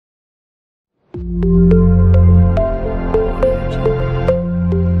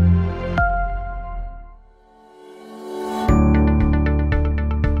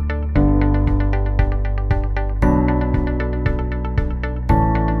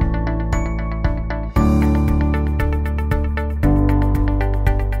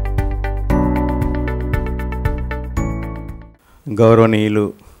గౌరవనీయులు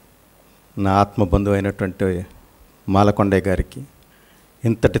నా ఆత్మబంధువు అయినటువంటి మాలకొండయ్య గారికి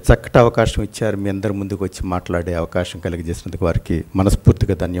ఇంతటి చక్కటి అవకాశం ఇచ్చారు. మీ అందరి ముందుకు వచ్చి మాట్లాడే అవకాశం కలిగజేసినందుకు వారికి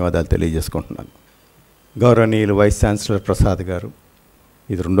మనస్ఫూర్తిగా ధన్యవాదాలు తెలియజేసుకుంటున్నాను. గౌరవనీయులు వైస్ ఛాన్సలర్ ప్రసాద్ గారు,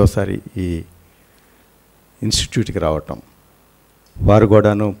 ఇది రెండోసారి ఈ ఇన్స్టిట్యూట్కి రావటం. వారు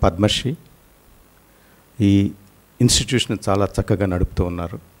కూడాను పద్మశ్రీ. ఈ ఇన్స్టిట్యూషన్ చాలా చక్కగా నడుపుతూ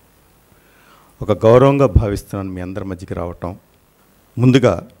ఉన్నారు. ఒక గౌరవంగా భావిస్తున్నాను మీ అందరి మధ్యకి రావటం.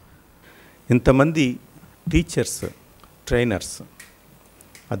 ముందుగా ఇంతమంది టీచర్స్, ట్రైనర్స్,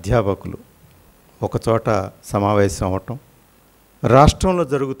 అధ్యాపకులు ఒకచోట సమావేశం అవ్వటం, రాష్ట్రంలో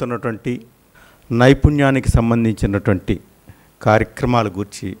జరుగుతున్నటువంటి నైపుణ్యానికి సంబంధించినటువంటి కార్యక్రమాల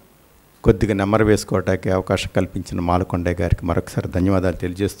గురించి కొద్దిగా నెమ్మరు వేసుకోవడానికి అవకాశం కల్పించిన మాలకొండయ్య గారికి మరొకసారి ధన్యవాదాలు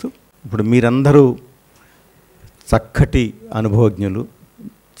తెలియజేస్తూ, ఇప్పుడు మీరందరూ చక్కటి అనుభవజ్ఞులు,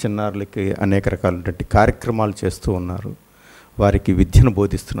 చిన్నారులకి అనేక రకాలైనటువంటి కార్యక్రమాలు చేస్తూ ఉన్నారు, వారికి విద్యను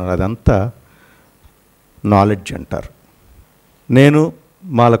బోధిస్తున్నారు. అదంతా నాలెడ్జ్ అంటారు. నేను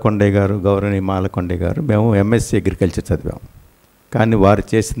మాలకొండయ్య గారు, గౌరవనీయ మాలకొండయ్య గారు, మేము ఎంఎస్సీ అగ్రికల్చర్ చదివాము. కానీ వారు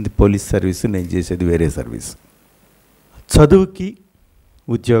చేసింది పోలీస్ సర్వీసు, నేను చేసేది వేరే సర్వీసు. చదువుకి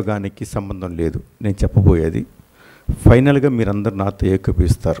ఉద్యోగానికి సంబంధం లేదు నేను చెప్పబోయేది. ఫైనల్గా మీరందరూ నాతో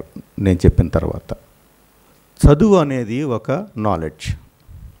ఏకీపిస్తారు నేను చెప్పిన తర్వాత. చదువు అనేది ఒక నాలెడ్జ్.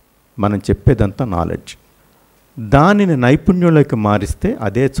 మనం చెప్పేదంతా నాలెడ్జ్. దానిని నైపుణ్యంలోకి మారిస్తే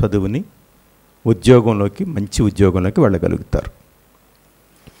అదే చదువుని ఉద్యోగంలోకి, మంచి ఉద్యోగంలోకి వెళ్ళగలుగుతారు.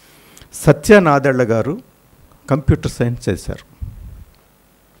 సత్యనాదెళ్ల గారు కంప్యూటర్ సైన్స్ చేశారు.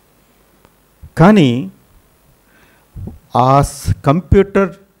 కానీ ఆ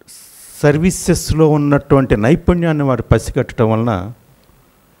కంప్యూటర్ సర్వీసెస్లో ఉన్నటువంటి నైపుణ్యాన్ని వారు పసిగట్టడం వలన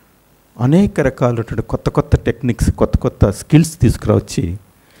అనేక రకాలైనటువంటి కొత్త కొత్త టెక్నిక్స్, కొత్త కొత్త స్కిల్స్ తీసుకురావచ్చి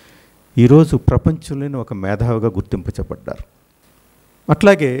ఈరోజు ప్రపంచంలోనే ఒక మేధావిగా గుర్తింపబడ్డారు.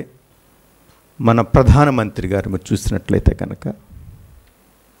 అట్లాగే మన ప్రధానమంత్రి గారు మీరు చూసినట్లయితే కనుక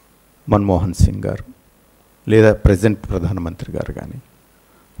మన్మోహన్ సింగ్ గారు లేదా ప్రజెంట్ ప్రధానమంత్రి గారు కానీ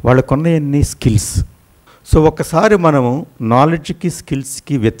వాళ్ళకున్న ఎన్ని స్కిల్స్. సో ఒకసారి మనము నాలెడ్జ్కి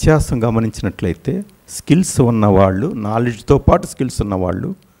స్కిల్స్కి వ్యత్యాసం గమనించినట్లయితే స్కిల్స్ ఉన్నవాళ్ళు, నాలెడ్జ్తో పాటు స్కిల్స్ ఉన్నవాళ్ళు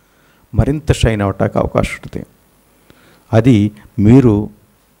మరింత షైన్ అవటానికి అవకాశం ఉంటుంది. అది మీరు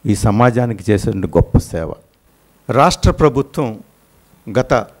ఈ సమాజానికి చేసే గొప్ప సేవ. రాష్ట్ర ప్రభుత్వం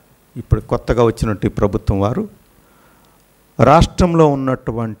ఇప్పుడు కొత్తగా వచ్చినట్టు ప్రభుత్వం వారు రాష్ట్రంలో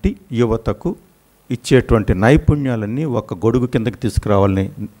ఉన్నటువంటి యువతకు ఇచ్చేటువంటి నైపుణ్యాలన్నీ ఒక గొడుగు కిందకి తీసుకురావాలని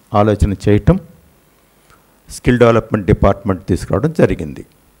ఆలోచన చేయటం, స్కిల్ డెవలప్మెంట్ డిపార్ట్మెంట్ తీసుకురావడం జరిగింది.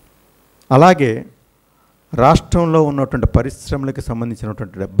 అలాగే రాష్ట్రంలో ఉన్నటువంటి పరిశ్రమలకు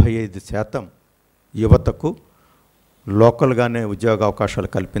సంబంధించినటువంటి 75% యువతకు లోకల్గానే ఉద్యోగ అవకాశాలు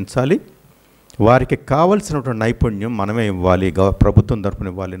కల్పించాలి. వారికి కావలసినటువంటి నైపుణ్యం మనమే ఇవ్వాలి, ప్రభుత్వం తరపున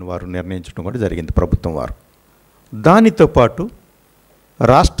ఇవ్వాలని వారు నిర్ణయించడం కూడా జరిగింది ప్రభుత్వం వారు. దానితో పాటు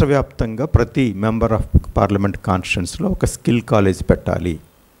రాష్ట్ర వ్యాప్తంగా ప్రతి మెంబర్ ఆఫ్ పార్లమెంట్ కాన్స్టిట్యున్సీలో ఒక స్కిల్ కాలేజ్ పెట్టాలి,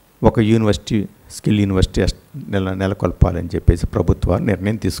 ఒక యూనివర్సిటీ, స్కిల్ యూనివర్సిటీ నెలకొల్పాలని చెప్పేసి ప్రభుత్వాలు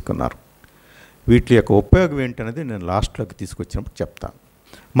నిర్ణయం తీసుకున్నారు. వీటి యొక్క ఉపయోగం ఏంటనేది నేను లాస్ట్లోకి తీసుకొచ్చినప్పుడు చెప్తాను.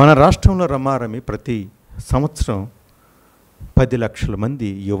 మన రాష్ట్రంలో రమారమి ప్రతి సంవత్సరం 10 లక్షల మంది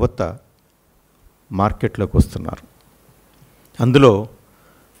యువత మార్కెట్లోకి వస్తున్నారు. అందులో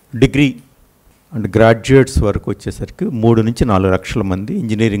డిగ్రీ అండ్ గ్రాడ్యుయేట్స్ వరకు వచ్చేసరికి 3 నుంచి 4 లక్షల మంది,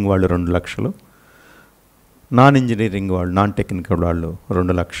 ఇంజనీరింగ్ వాళ్ళు 2 లక్షలు, నాన్ ఇంజనీరింగ్ వాళ్ళు, నాన్ టెక్నికల్ వాళ్ళు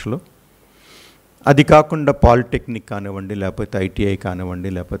 2 లక్షలు. అది కాకుండా పాలిటెక్నిక్ కానివ్వండి, లేకపోతే ఐటీఐ కానివ్వండి,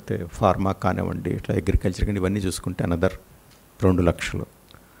 లేకపోతే ఫార్మా కానివ్వండి, ఇట్లా అగ్రికల్చర్ కానీ ఇవన్నీ చూసుకుంటే అనదర్ 2 లక్షలు.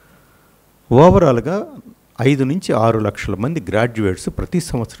 ఓవరాల్గా 5 నుంచి 6 లక్షల మంది గ్రాడ్యుయేట్స్ ప్రతి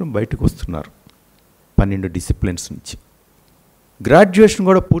సంవత్సరం బయటకు వస్తున్నారు 12 డిసిప్లిన్స్ నుంచి. గ్రాడ్యుయేషన్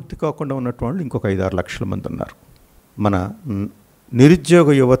కూడా పూర్తి కాకుండా ఉన్నటువంటి ఇంకొక 5-6 లక్షల మంది ఉన్నారు. మన నిరుద్యోగ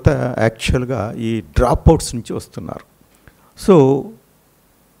యువత యాక్చువల్గా ఈ డ్రాప్ అవుట్స్ నుంచి వస్తున్నారు. సో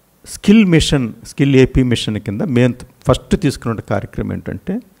స్కిల్ ఏపీ మిషన్ కింద మేము ఫస్ట్ తీసుకున్న కార్యక్రమం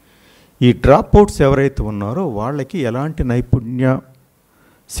ఏంటంటే ఈ డ్రాప్ అవుట్స్ ఎవరైతే ఉన్నారో వాళ్ళకి ఎలాంటి నైపుణ్య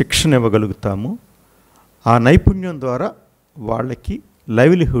శిక్షణ ఇవ్వగలుగుతామో ఆ నైపుణ్యం ద్వారా వాళ్ళకి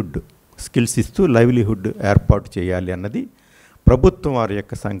లైవ్లీహుడ్ స్కిల్స్ ఇస్తూ లైవ్లీహుడ్ ఏర్పాటు చేయాలి అన్నది ప్రభుత్వం వారి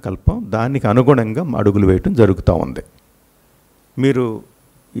యొక్క సంకల్పం. దానికి అనుగుణంగా అడుగులు వేయటం జరుగుతూ ఉంది. మీరు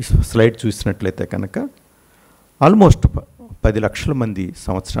ఈ స్లైడ్ చూసినట్లయితే కనుక ఆల్మోస్ట్ 10 లక్షల మంది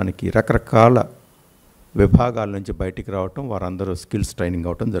సంవత్సరానికి రకరకాల విభాగాల నుంచి బయటికి రావటం, వారందరూ స్కిల్స్ ట్రైనింగ్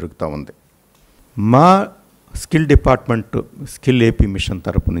అవటం జరుగుతూ ఉంది. మా skill department skill AP machine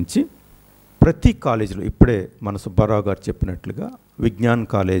తరపు నుంచి ప్రతి కాలేజీలో ఇప్పుడే మన సుబ్బారావు గారు చెప్పినట్లుగా విజ్ఞాన్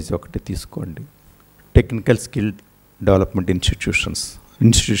కాలేజ్ ఒకటి తీసుకోండి, టెక్నికల్ స్కిల్ డెవలప్మెంట్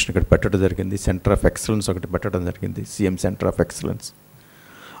ఇన్స్టిట్యూషన్ ఒకటి పెట్టడం జరిగింది. సెంటర్ ఆఫ్ ఎక్సలెన్స్ ఒకటి పెట్టడం జరిగింది, సీఎం సెంటర్ ఆఫ్ ఎక్సలెన్స్.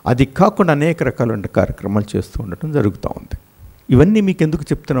 అది కాకుండా అనేక రకాలైన కార్యక్రమాలు చేస్తూ ఉండటం జరుగుతూ ఉంది. ఇవన్నీ మీకు ఎందుకు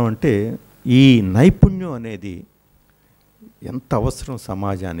చెప్తున్నామంటే ఈ నైపుణ్యం అనేది ఎంత అవసరం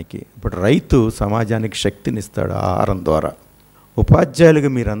సమాజానికి. ఇప్పుడు రైతు సమాజానికి శక్తినిస్తాడు ఆహారం ద్వారా. ఉపాధ్యాయులుగా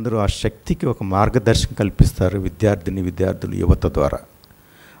మీరందరూ ఆ శక్తికి ఒక మార్గదర్శనం కల్పిస్తారు విద్యార్థులు, యువత ద్వారా.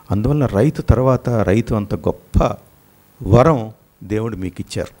 అందువల్ల రైతు అంత గొప్ప వరం దేవుడు మీకు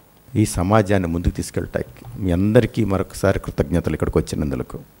ఇచ్చారు ఈ సమాజాన్ని ముందుకు తీసుకెళ్ళటానికి. మీ అందరికీ మరొకసారి కృతజ్ఞతలు ఇక్కడికి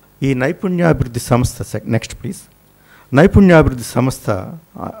వచ్చినందుకు. ఈ నైపుణ్యాభివృద్ధి సంస్థ నెక్స్ట్ ప్లీజ్. నైపుణ్యాభివృద్ధి సంస్థ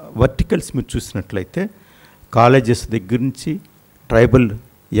వర్టికల్స్ మీరు చూసినట్లయితే కాలేజెస్ దగ్గర నుంచి, ట్రైబల్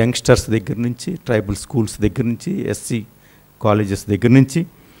యంగ్స్టర్స్ దగ్గర నుంచి, ట్రైబల్ స్కూల్స్ దగ్గర నుంచి, ఎస్సీ కాలేజెస్ దగ్గర నుంచి,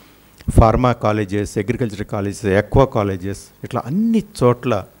 pharma colleges, agriculture colleges, aqua colleges, ఇట్లా అన్ని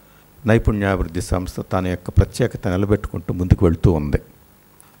చోట్ల నైపుణ్యాభివృద్ధి సంస్థ తన యొక్క ప్రత్యేకత నిలబెట్టుకుంటూ ముందుకు వెళ్తూ ఉంది.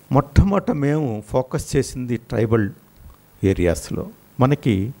 మొట్టమొదట మేము ఫోకస్ చేసింది ట్రైబల్ ఏరియాస్లో.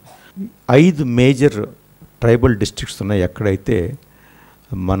 మనకి 5 మేజర్ ట్రైబల్ డిస్ట్రిక్ట్స్ ఉన్నాయి ఎక్కడైతే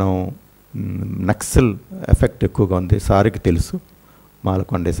మనం నక్సల్ ఎఫెక్ట్ ఎక్కువగా ఉంది. సార్కి తెలుసు,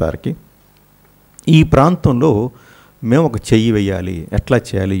 మాలకొండే సార్కి. ఈ ప్రాంతంలో మేము ఒక చెయ్యి వేయాలి, ఎట్లా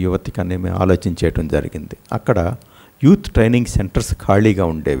చేయాలి యువతికి అనే మేము ఆలోచన చేయడం జరిగింది. అక్కడ యూత్ ట్రైనింగ్ సెంటర్స్ ఖాళీగా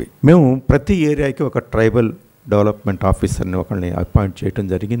ఉండేవి. మేము ప్రతి ఏరియాకి ఒక ట్రైబల్ డెవలప్మెంట్ ఆఫీసర్ని ఒకరిని అపాయింట్ చేయడం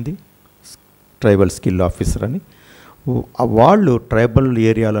జరిగింది, ట్రైబల్ స్కిల్ ఆఫీసర్ అని. వాళ్ళు ట్రైబల్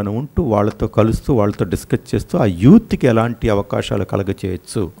ఏరియాలను ఉంటూ వాళ్ళతో కలుస్తూ వాళ్ళతో డిస్కస్ చేస్తూ ఆ యూత్కి ఎలాంటి అవకాశాలు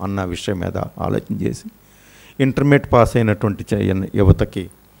కలగచేయచ్చు అన్న విషయం మీద ఆలోచన చేసి ఇంటర్మీడియట్ పాస్ అయినటువంటి యువతకి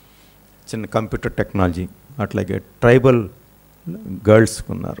చిన్న కంప్యూటర్ టెక్నాలజీ, అట్లాగే ట్రైబల్ గర్ల్స్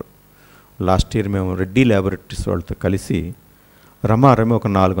ఉన్నారు. లాస్ట్ ఇయర్ మేము రెడ్డి ల్యాబొరేటరీస్ వాళ్ళతో కలిసి రమారమి ఒక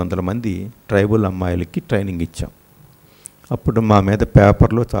 400 మంది ట్రైబల్ అమ్మాయిలకి ట్రైనింగ్ ఇచ్చాం. అప్పుడు మా మీద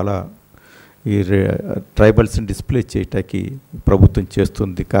పేపర్లో చాలా ఈ ట్రైబల్స్ని డిస్ప్లే చేయటానికి ప్రభుత్వం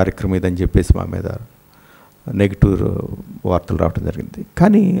చేస్తుంది కార్యక్రమం ఇదని చెప్పేసి మా మీద నెగిటివ్ వార్తలు రావడం జరిగింది.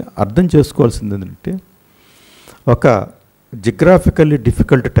 కానీ అర్థం చేసుకోవాల్సింది ఏంటంటే ఒక జియోగ్రాఫికల్లీ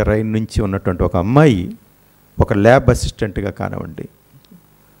డిఫికల్ట్ టెరైన్ నుంచి ఉన్నటువంటి ఒక అమ్మాయి ఒక ల్యాబ్ అసిస్టెంట్గా కానివ్వండి,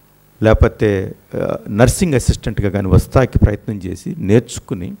 లేకపోతే నర్సింగ్ అసిస్టెంట్గా కానీ వస్తాకి ప్రయత్నం చేసి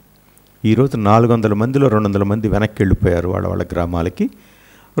నేర్చుకుని ఈరోజు 400 మందిలో 200 మంది వెనక్కి వెళ్ళిపోయారు వాళ్ళ గ్రామాలకి.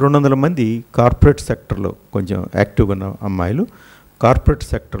 200 మంది కార్పొరేట్ సెక్టర్లో కొంచెం యాక్టివ్గా ఉన్న అమ్మాయిలు కార్పొరేట్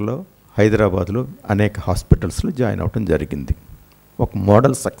సెక్టర్లో హైదరాబాద్లో అనేక హాస్పిటల్స్లో జాయిన్ అవ్వడం జరిగింది. ఒక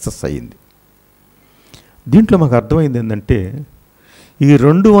మోడల్ సక్సెస్ అయ్యింది. దీంట్లో మాకు అర్థమైంది ఏంటంటే ఈ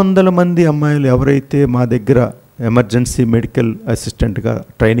 200 మంది అమ్మాయిలు ఎవరైతే మా దగ్గర ఎమర్జెన్సీ మెడికల్ అసిస్టెంట్గా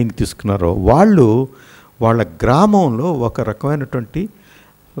ట్రైనింగ్ తీసుకున్నారో వాళ్ళ గ్రామంలో ఒక రకమైనటువంటి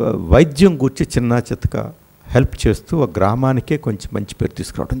వైద్యం గురించి చిన్న చితక హెల్ప్ చేస్తూ ఆ గ్రామానికే కొంచెం మంచి పేరు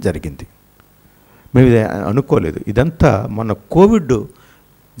తీసుకురావడం జరిగింది. మేము ఇది అనుకోలేదు. ఇదంతా మన కోవిడ్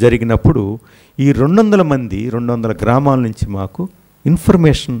జరిగినప్పుడు ఈ 200 గ్రామాల నుంచి మాకు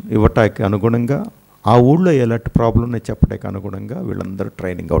ఇన్ఫర్మేషన్ ఇవ్వటానికి అనుగుణంగా, ఆ ఊళ్ళో ఎలాంటి ప్రాబ్లం ఉన్నాయి చెప్పడానికి అనుగుణంగా వీళ్ళందరూ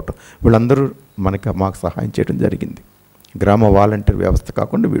ట్రైనింగ్ అవటం, వీళ్ళందరూ మాకు సహాయం చేయడం జరిగింది. గ్రామ వాలంటీర్ వ్యవస్థ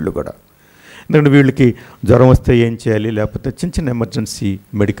కాకుండా వీళ్ళు కూడా. ఎందుకంటే వీళ్ళకి జ్వరం వస్తే ఏం చేయాలి, లేకపోతే చిన్న emergency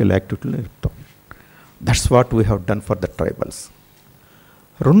medical యాక్టివిటీలు నేర్పుతాం. That's what we have done for the tribals.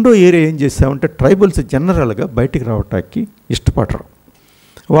 రెండో ఏరియా ఏం చేసామంటే ట్రైబల్స్ జనరల్గా బయటికి రావటానికి ఇష్టపడరు.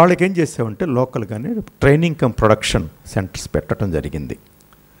 వాళ్ళకి ఏం చేసామంటే లోకల్గానే ట్రైనింగ్ కమ్ ప్రొడక్షన్ సెంటర్స్ పెట్టడం జరిగింది.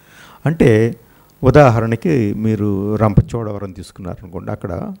 అంటే ఉదాహరణకి మీరు రంపచోడవరం తీసుకున్నారనుకోండి,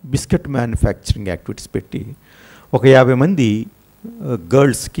 అక్కడ బిస్కెట్ మ్యానుఫ్యాక్చరింగ్ యాక్టివిటీస్ పెట్టి ఒక 50 మంది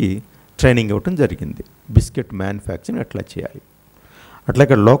గర్ల్స్కి ట్రైనింగ్ ఇవ్వటం జరిగింది. బిస్కెట్ మ్యానుఫ్యాక్చరింగ్ ఎట్లా చేయాలి,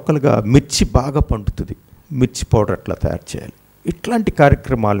 అట్లాగే లోకల్గా మిర్చి బాగా పండుతుంది, మిర్చి పౌడర్ ఎట్లా తయారు చేయాలి, ఇట్లాంటి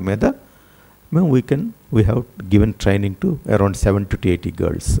కార్యక్రమాల మీద మేము we have given training to around 70 to 80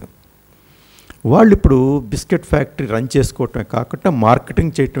 girls. వాళ్ళు ఇప్పుడు బిస్కెట్ ఫ్యాక్టరీ రన్ చేసుకోవటమే కాకుండా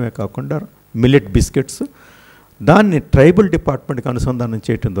మార్కెటింగ్ చేయటమే కాకుండా మిల్లెట్ బిస్కెట్స్ దాన్ని ట్రైబల్ డిపార్ట్మెంట్కి అనుసంధానం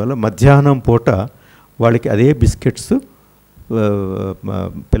చేయటం వల్ల మధ్యాహ్నం పూట వాళ్ళకి అదే బిస్కెట్స్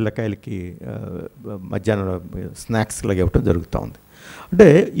పిల్లకాయలకి మధ్యాహ్నం స్నాక్స్ లాగా ఇవ్వటం జరుగుతూ ఉంది. అంటే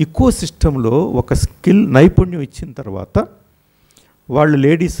ఈకో సిస్టంలో ఒక స్కిల్ నైపుణ్యం ఇచ్చిన తర్వాత వాళ్ళు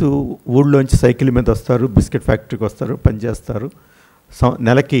లేడీసు ఊళ్ళోంచి సైకిల్ మీద వస్తారు, బిస్కెట్ ఫ్యాక్టరీకి వస్తారు, పనిచేస్తారు,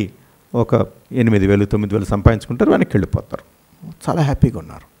 నెలకి ఒక 8,000 9,000 సంపాదించుకుంటారు, వెనక్కి వెళ్ళిపోతారు, చాలా హ్యాపీగా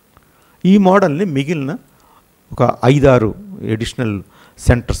ఉన్నారు. ఈ మోడల్ని మిగిలిన ఒక 5-6 ఎడిషనల్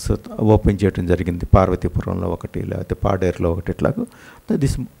సెంటర్స్ ఓపెన్ చేయడం జరిగింది. పార్వతీపురంలో ఒకటి, లేకపోతే పాడేరులో ఒకటి, ఇట్లాగూ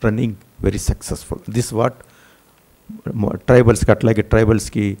this running very successful. This what ట్రైబల్స్కి, అట్లాగే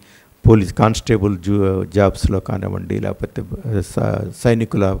ట్రైబల్స్కి పోలీస్ కానిస్టేబుల్ జాబ్స్లో కానివ్వండి, లేకపోతే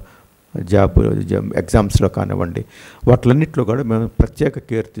సైనికుల జాబ్ ఎగ్జామ్స్లో కానివ్వండి, వాటిలన్నింటిలో కూడా మేము ప్రత్యేక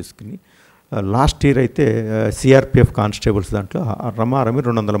కేర్ తీసుకుని లాస్ట్ ఇయర్ అయితే సిఆర్పిఎఫ్ కానిస్టేబుల్స్ దాంట్లో రమారమి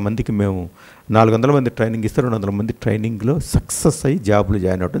 200 మందికి మేము 400 మంది ట్రైనింగ్ ఇస్తే 200 మంది ట్రైనింగ్లో సక్సెస్ అయ్యి జాబులు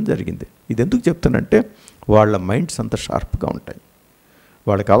జాయిన్ అవ్వడం జరిగింది. ఇది ఎందుకు చెప్తానంటే వాళ్ళ మైండ్స్ అంత షార్ప్గా ఉంటాయి.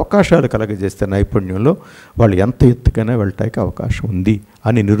 వాళ్ళకి అవకాశాలు కలగజేస్తే నైపుణ్యంలో వాళ్ళు ఎంత ఎత్తుకైనా వెళ్ళటానికి అవకాశం ఉంది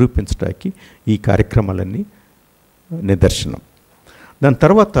అని నిరూపించడానికి ఈ కార్యక్రమాలన్నీ నిదర్శనం. దాని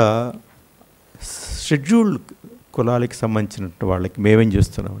తర్వాత షెడ్యూల్డ్ కులాలకి సంబంధించిన వాళ్ళకి మేమేం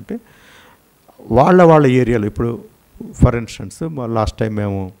చేస్తున్నామంటే వాళ్ళ ఏరియాలో ఇప్పుడు ఫర్ ఇన్స్టెన్స్ లాస్ట్ టైం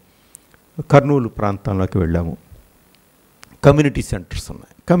మేము కర్నూలు ప్రాంతంలోకి వెళ్ళాము. కమ్యూనిటీ సెంటర్స్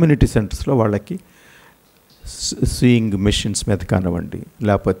ఉన్నాయి. కమ్యూనిటీ సెంటర్స్లో వాళ్ళకి సూయింగ్ మెషిన్స్ మీద కానివ్వండి,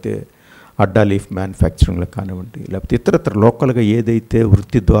 లేకపోతే అడ్డా లీఫ్ మ్యానుఫ్యాక్చరింగ్లో కానివ్వండి, లేకపోతే ఇతరత్ర లోకల్గా ఏదైతే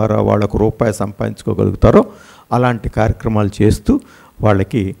వృత్తి ద్వారా వాళ్ళకు రూపాయి సంపాదించుకోగలుగుతారో అలాంటి కార్యక్రమాలు చేస్తూ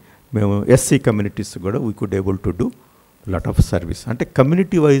వాళ్ళకి మేము ఎస్సీ కమ్యూనిటీస్ కూడా we could able to do lot of service. అంటే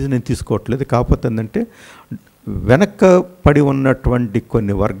కమ్యూనిటీ వైజ్ నేను తీసుకోవట్లేదు, కాకపోతే ఏంటంటే వెనక పడి ఉన్నటువంటి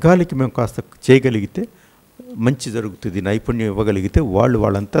కొన్ని వర్గాలకి మేము కాస్త చేయగలిగితే మంచి జరుగుతుంది, నైపుణ్యం ఇవ్వగలిగితే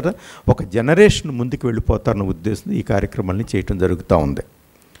వాళ్ళంతా ఒక జనరేషన్ ముందుకు వెళ్ళిపోతారన్న ఉద్దేశంతో ఈ కార్యక్రమాన్ని చేయటం జరుగుతూ ఉంది.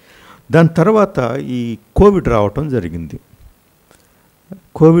 దాని తర్వాత ఈ కోవిడ్ రావటం జరిగింది.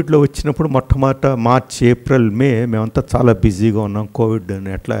 కోవిడ్లో వచ్చినప్పుడు మొట్టమొదట మార్చ్, ఏప్రిల్, మే మేమంతా చాలా బిజీగా ఉన్నాం.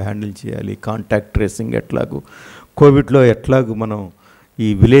 కోవిడ్ని ఎట్లా హ్యాండిల్ చేయాలి, కాంటాక్ట్ ట్రేసింగ్ ఎట్లాగూ, కోవిడ్లో ఎట్లాగూ మనం ఈ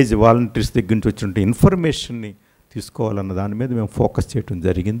విలేజ్ వాలంటీర్స్ దగ్గర నుంచి వచ్చిన ఇన్ఫర్మేషన్ని తీసుకోవాలన్న దాని మీద మేము ఫోకస్ చేయడం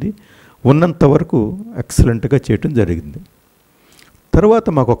జరిగింది. ఉన్నంత వరకు ఎక్సలెంట్గా చేయటం జరిగింది. తర్వాత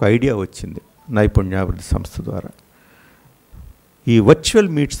మాకు ఒక ఐడియా వచ్చింది నైపుణ్యాభివృద్ధి సంస్థ ద్వారా. ఈ వర్చువల్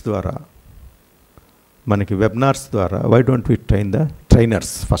మీట్స్ ద్వారా మనకి వెబినార్స్ ద్వారా why don't we train the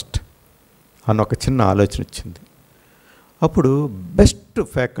trainers first అన్న ఒక చిన్న ఆలోచన వచ్చింది. అప్పుడు బెస్ట్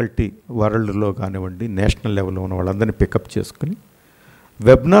ఫ్యాకల్టీ వరల్డ్లో కానివ్వండి, నేషనల్ లెవెల్లో ఉన్న వాళ్ళందరినీ పికప్ చేసుకుని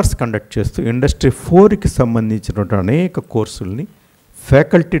వెబినార్స్ కండక్ట్ చేస్తూ ఇండస్ట్రీ 4కి సంబంధించినటువంటి అనేక కోర్సుల్ని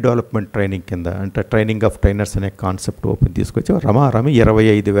ఫ్యాకల్టీ డెవలప్మెంట్ ట్రైనింగ్ కింద, అంటే ట్రైనింగ్ ఆఫ్ ట్రైనర్స్ అనే కాన్సెప్ట్ ఓపెన్ తీసుకొచ్చి రమారమి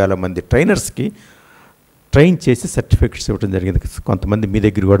 25,000 మంది ట్రైనర్స్కి ట్రైన్ చేసి సర్టిఫికెట్స్ ఇవ్వడం జరిగింది. కొంతమంది మీ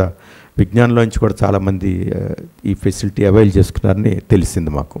దగ్గర కూడా విజ్ఞానంలోంచి కూడా చాలామంది ఈ ఫెసిలిటీ అవైల్ చేసుకున్నారని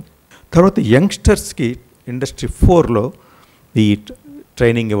తెలిసింది మాకు. తర్వాత యంగ్స్టర్స్కి ఇండస్ట్రీ 4లో ఈ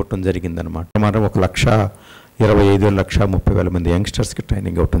ట్రైనింగ్ ఇవ్వటం జరిగిందనమాట. మనం 1,25,000 1,30,000 మంది యంగ్స్టర్స్కి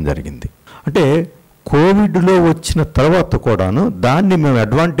ట్రైనింగ్ ఇవ్వటం జరిగింది. అంటే కోవిడ్లో వచ్చిన తర్వాత కూడాను దాన్ని మేము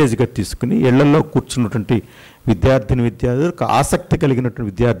అడ్వాంటేజ్గా తీసుకుని ఇళ్లలో కూర్చున్నటువంటి విద్యార్థులకు, ఆసక్తి కలిగినటువంటి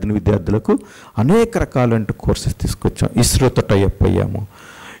విద్యార్థులకు అనేక రకాలైన కోర్సెస్ తీసుకొచ్చాం. ఇస్రోతో టైఅప్ అయ్యాము,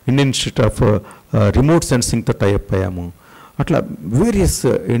 Indian institute of remote సెన్సింగ్తో tie up అయ్యాము. అట్లా వేరియస్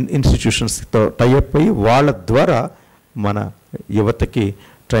ఇన్స్టిట్యూషన్స్తో టైఅప్ అయ్యి వాళ్ళ ద్వారా మన యువతకి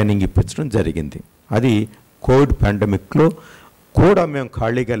ట్రైనింగ్ ఇప్పించడం జరిగింది. అది కోవిడ్ పాండమిక్లో కూడా మేము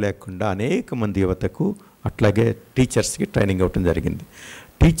ఖాళీగా లేకుండా అనేక మంది యువతకు, అట్లాగే టీచర్స్కి ట్రైనింగ్ ఇవ్వటం జరిగింది.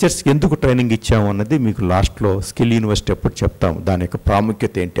 టీచర్స్కి ఎందుకు ట్రైనింగ్ ఇచ్చాము అన్నది మీకు లాస్ట్లో స్కిల్ యూనివర్సిటీ అప్పుడు చెప్తాము, దాని యొక్క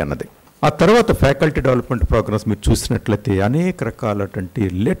ప్రాముఖ్యత ఏంటి అన్నది. ఆ తర్వాత ఫ్యాకల్టీ డెవలప్మెంట్ ప్రోగ్రామ్స్ మీరు చూసినట్లయితే అనేక రకాలటువంటి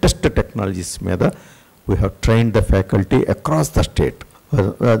లేటెస్ట్ టెక్నాలజీస్ మీద we have trained the faculty across the state.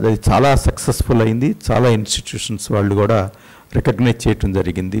 అది చాలా సక్సెస్ఫుల్ అయింది. చాలా ఇన్స్టిట్యూషన్స్ వాళ్ళు కూడా రికగ్నైజ్ చేయటం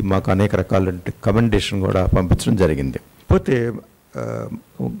జరిగింది. మాకు అనేక రకాల కమెండేషన్ కూడా పంపించడం జరిగింది. పోతే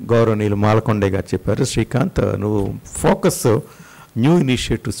గౌరవనీయులు మాలకొండయ్య గారు చెప్పారు, శ్రీకాంత్ నువ్వు ఫోకస్ న్యూ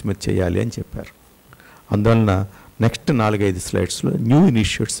ఇనిషియేటివ్స్ మీద చేయాలి అని చెప్పారు. అందువలన నెక్స్ట్ 4-5 స్లైడ్స్లో న్యూ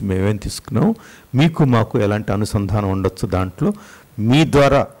ఇనిషియేటివ్స్ మేమేం తీసుకున్నాం, మీకు మాకు ఎలాంటి అనుసంధానం ఉండొచ్చు, దాంట్లో మీ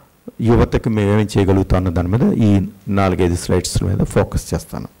ద్వారా యువతకి మేమేం చేయగలుగుతాం అన్న దాని మీద ఈ 4-5 స్లైడ్స్ మీద ఫోకస్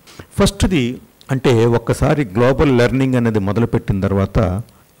చేస్తాను. ఫస్ట్ది అంటే ఒక్కసారి గ్లోబల్ లెర్నింగ్ అనేది మొదలుపెట్టిన తర్వాత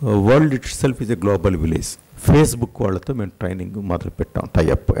world it self is a global village. Facebook వాళ్ళతో మేము ట్రైనింగ్ మొదలుపెట్టాం,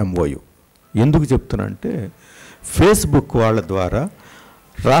 టైఅప్ MOU. ఎందుకు చెప్తున్నా అంటే ఫేస్బుక్ వాళ్ళ ద్వారా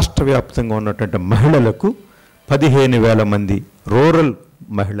రాష్ట్ర వ్యాప్తంగా ఉన్నటువంటి మహిళలకు 15,000 మంది రూరల్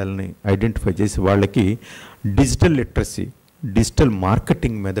మహిళల్ని ఐడెంటిఫై చేసి వాళ్ళకి డిజిటల్ లిటరసీ, డిజిటల్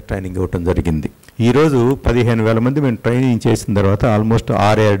మార్కెటింగ్ మీద ట్రైనింగ్ ఇవ్వటం జరిగింది. ఈరోజు 15,000 మంది మేము ట్రైనింగ్ చేసిన తర్వాత ఆల్మోస్ట్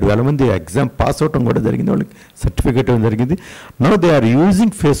 6,000 మంది ఎగ్జామ్ పాస్ అవటం కూడా జరిగింది, వాళ్ళకి సర్టిఫికేట్ ఇవ్వడం జరిగింది. Now they are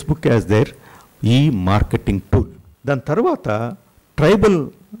using Facebook as there ఈ మార్కెటింగ్ టూల్. దాని తర్వాత ట్రైబల్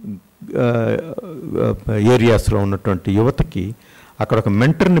ఏరియాస్లో ఉన్నటువంటి యువతకి అక్కడ ఒక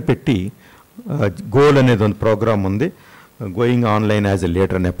మెంటర్ని పెట్టి గోల్ అనేది ఒక ప్రోగ్రామ్ ఉంది, going online as a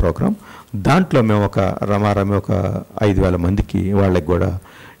leader అనే ప్రోగ్రామ్. దాంట్లో మేము రమారమి 5,000 మందికి వాళ్ళకి కూడా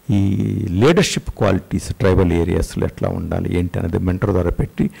ఈ లీడర్షిప్ క్వాలిటీస్ ట్రైబల్ ఏరియాస్లో ఎట్లా ఉండాలి ఏంటి అనేది మెంటర్ ద్వారా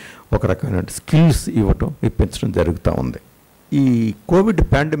పెట్టి ఒక రకమైన స్కిల్స్ ఇప్పించడం జరుగుతూ ఉంది. ఈ కోవిడ్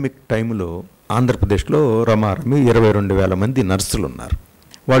పాండమిక్ టైంలో ఆంధ్రప్రదేశ్లో రమారమి 22,000 మంది నర్సులు ఉన్నారు.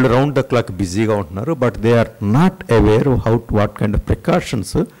 వాళ్ళు రౌండ్ ద క్లాక్ బిజీగా ఉంటున్నారు. But they are not aware what kind of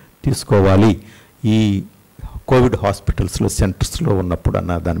precautions తీసుకోవాలి ఈ కోవిడ్ హాస్పిటల్స్లో సెంటర్స్లో ఉన్నప్పుడు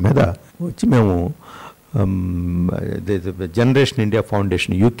అన్న దాని మీద వచ్చి మేము జనరేషన్ ఇండియా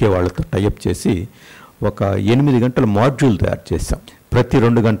ఫౌండేషన్ యూకే వాళ్ళతో టైఅప్ చేసి ఒక 8 గంటల మాడ్యూల్ తయారు చేసాం. ప్రతి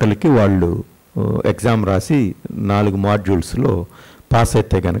 2 గంటలకి వాళ్ళు ఎగ్జామ్ రాసి 4 మాడ్యూల్స్లో పాస్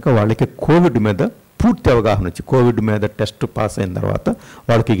అయితే కనుక వాళ్ళకి కోవిడ్ మీద పూర్తి అవగాహన వచ్చి కోవిడ్ మీద టెస్ట్ పాస్ అయిన తర్వాత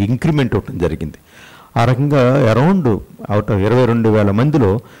వాళ్ళకి ఇంక్రిమెంట్ అవ్వడం జరిగింది. ఆ రకంగా అరౌండ్ అవుట్ ఆఫ్ 22,000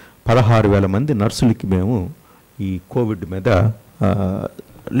 మందిలో 16,000 మంది నర్సులకి మేము ఈ కోవిడ్ మీద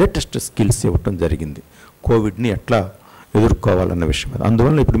లేటెస్ట్ స్కిల్స్ ఇవ్వటం జరిగింది. కోవిడ్ని ఎట్లా ఎదుర్కోవాలన్న విషయం మీద.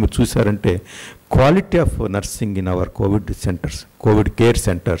 అందువల్ల ఇప్పుడు మీరు చూసారంటే quality of nursing in our Covid care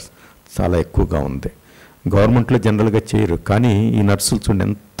centres చాలా ఎక్కువగా ఉంది. గవర్నమెంట్లో జనరల్గా చేయరు, కానీ ఈ నర్సులు చూడండి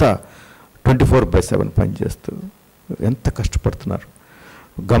ఎంత 24/7 పనిచేస్తూ ఎంత కష్టపడుతున్నారు.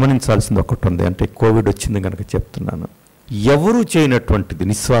 గమనించాల్సింది ఒకటి ఉంది, అంటే కోవిడ్ వచ్చింది కనుక చెప్తున్నాను, ఎవరూ చేయనటువంటిది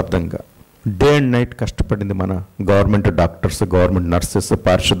నిస్వార్థంగా డే అండ్ నైట్ కష్టపడింది మన గవర్నమెంట్ డాక్టర్స్, గవర్నమెంట్ నర్సెస్,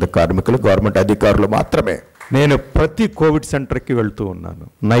 పారిశుద్ధ కార్మికులు, గవర్నమెంట్ అధికారులు మాత్రమే. నేను ప్రతి కోవిడ్ సెంటర్కి వెళ్తూ ఉన్నాను.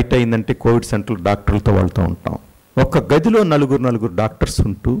 నైట్ అయిందంటే కోవిడ్ సెంటర్ డాక్టర్లతో వెళ్తూ ఉంటాం. ఒక గదిలో నలుగురు డాక్టర్స్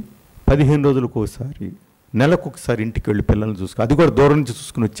ఉంటూ 15 రోజులకు ఒకసారి, నెలకు ఒకసారి ఇంటికి వెళ్ళి పిల్లల్ని చూసుకుని, అది కూడా దూరం నుంచి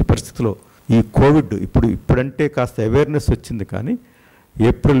చూసుకుని వచ్చే పరిస్థితిలో ఈ కోవిడ్ ఇప్పుడంటే కాస్త అవేర్నెస్ వచ్చింది, కానీ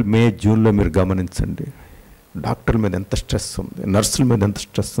ఏప్రిల్, మే, జూన్లో మీరు గమనించండి డాక్టర్ల మీద ఎంత స్ట్రెస్ ఉంది, నర్సుల మీద ఎంత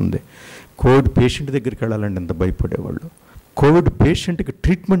స్ట్రెస్ ఉంది. కోవిడ్ పేషెంట్ దగ్గరికి వెళ్ళాలంటే ఎంత భయపడేవాళ్ళు, కోవిడ్ పేషెంట్కి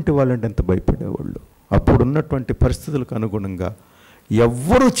ట్రీట్మెంట్ ఇవ్వాలంటే ఎంత భయపడేవాళ్ళు. అప్పుడున్నటువంటి పరిస్థితులకు అనుగుణంగా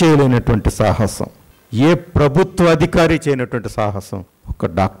ఎవ్వరూ చేయలేనటువంటి సాహసం, ఏ ప్రభుత్వ అధికారి చేయనటువంటి సాహసం ఒక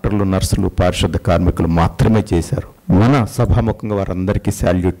డాక్టర్లు, నర్సులు, పారిశుద్ధ కార్మికులు మాత్రమే చేశారు. మన సభాముఖంగా వారందరికీ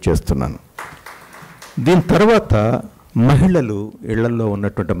శాల్యూట్ చేస్తున్నాను. దీని తర్వాత మహిళలు, ఇళ్లలో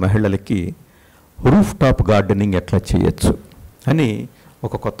ఉన్నటువంటి మహిళలకి రూఫ్ టాప్ గార్డెనింగ్ ఎట్లా చేయొచ్చు అని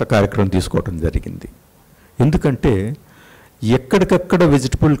ఒక కొత్త కార్యక్రమం తీసుకోవడం జరిగింది. ఎందుకంటే ఎక్కడికక్కడ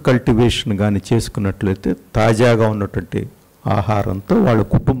వెజిటబుల్ కల్టివేషన్ కానీ చేసుకున్నట్లయితే తాజాగా ఉన్నటువంటి ఆహారంతో వాళ్ళ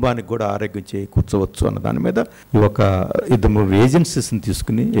కుటుంబానికి కూడా ఆరోగ్యం చేకూర్చవచ్చు అన్న దాని మీద ఒక 2-3 ఏజెన్సీస్ని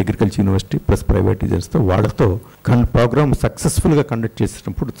తీసుకుని అగ్రికల్చర్ యూనివర్సిటీ ప్లస్ ప్రైవేట్ ఏజెన్సీతో వాళ్ళతో ప్రోగ్రామ్ సక్సెస్ఫుల్గా కండక్ట్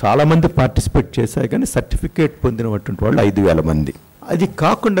చేసినప్పుడు చాలామంది పార్టిసిపేట్ చేశారు, కానీ సర్టిఫికేట్ పొందినటువంటి వాళ్ళు 5,000 మంది. అది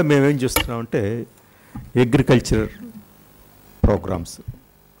కాకుండా మేమేం చేస్తున్నామంటే అగ్రికల్చర్ ప్రోగ్రామ్స్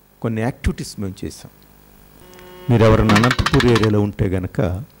కొన్ని యాక్టివిటీస్ మేము చేసాం. మీరు ఎవరైనా అనంతపూర్ ఏరియాలో ఉంటే కనుక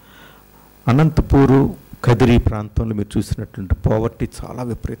అనంతపూరు, కదిరి ప్రాంతంలో మీరు చూసినట్లుంటే పోవర్టీ చాలా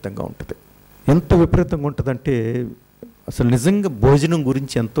విపరీతంగా ఉంటుంది. ఎంత విపరీతంగా ఉంటుందంటే అసలు నిజంగా భోజనం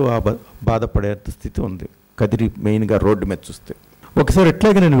గురించి ఎంతో బాధపడే స్థితి ఉంది కదిరి, మెయిన్గా రోడ్డు మీద చూస్తే. ఒకసారి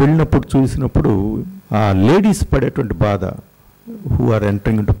ఎట్లాగే నేను వెళ్ళినప్పుడు చూసినప్పుడు ఆ లేడీస్ పడేటువంటి బాధ, who are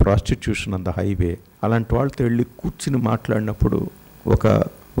entering into prostitution on the highway, అలాంటి వాళ్ళతో వెళ్ళి కూర్చుని మాట్లాడినప్పుడు ఒక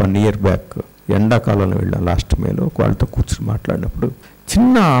 1 year బ్యాక్ ఎండాకాలంలో వెళ్ళాను, లాస్ట్ మేలో వాళ్ళతో కూర్చుని మాట్లాడినప్పుడు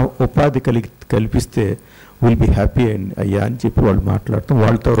చిన్న ఉపాధి కల్పిస్తే విల్ బి హ్యాపీ అయ్యా అని చెప్పి వాళ్ళు మాట్లాడతాం.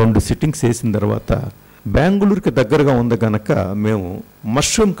 వాళ్ళతో 2 సిట్టింగ్స్ వేసిన తర్వాత బెంగళూరుకి దగ్గరగా ఉంది కనుక మేము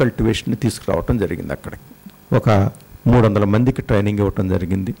మష్రూమ్ కల్టివేషన్ని తీసుకురావటం జరిగింది. అక్కడికి ఒక 300 మందికి ట్రైనింగ్ ఇవ్వటం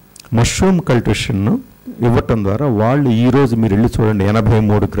జరిగింది. మష్రూమ్ కల్టివేషన్ను ఇవ్వటం ద్వారా వాళ్ళు ఈరోజు మీరు వెళ్ళి చూడండి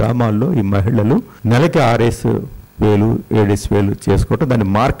 83 గ్రామాల్లో ఈ మహిళలు నెలకి 6,000 7,000 చేసుకోవటం. దాని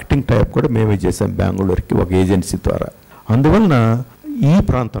మార్కెటింగ్ టైప్ కూడా మేమే చేసాం బెంగళూరుకి ఒక ఏజెన్సీ ద్వారా. అందువలన ఈ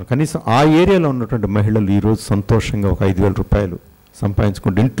ప్రాంతం కనీసం ఆ ఏరియాలో ఉన్నటువంటి మహిళలు ఈరోజు సంతోషంగా ఒక 5,000 రూపాయలు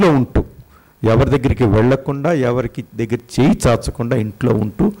సంపాదించుకుంటూ ఇంట్లో ఉంటూ, ఎవరి దగ్గరికి వెళ్లకుండా, ఎవరికి దగ్గర చేయి చాచకుండా ఇంట్లో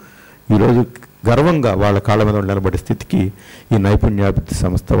ఉంటూ ఈరోజు గర్వంగా వాళ్ళ కాళ్ళ మీద నిలబడే స్థితికి ఈ నైపుణ్యాభివృద్ధి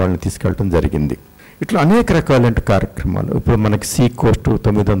సంస్థ వాళ్ళని తీసుకెళ్ళటం జరిగింది. ఇట్లా అనేక రకాలైన కార్యక్రమాలు. ఇప్పుడు మనకి సీ కోస్ట్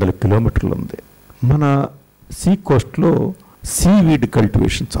 900 కిలోమీటర్లు ఉంది. మన సీ కోస్ట్లో సీవీడ్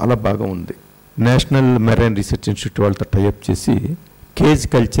కల్టివేషన్ చాలా బాగా ఉంది. నేషనల్ మెరైన్ రీసెర్చ్ ఇన్స్టిట్యూట్ వాళ్ళతో టైఅప్ చేసి కేజ్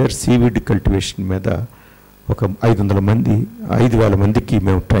కల్చర్, సీవీడ్ కల్టివేషన్ మీద ఒక 5,000 మందికి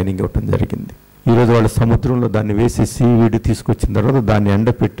మేము ట్రైనింగ్ ఇవ్వటం జరిగింది. ఈరోజు వాళ్ళ సముద్రంలో దాన్ని వేసి సీవీడ్ తీసుకొచ్చిన తర్వాత దాన్ని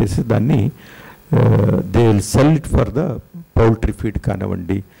ఎండపెట్టేసి దాన్ని they will sell it for the poultry feed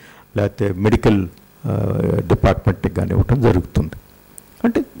కానివ్వండి, లేకపోతే మెడికల్ డిపార్ట్మెంట్కి కానీ ఇవ్వటం జరుగుతుంది.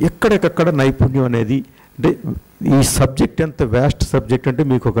 అంటే ఎక్కడికక్కడ నైపుణ్యం అనేది, అంటే ఈ సబ్జెక్ట్ ఎంత వ్యాస్ట్ సబ్జెక్ట్ అంటే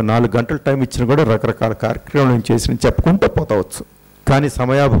మీకు ఒక 4 గంటల టైం ఇచ్చినా కూడా రకరకాల కార్యక్రమాలు నేను చేసి చెప్పుకుంటూ పోతావచ్చు. కానీ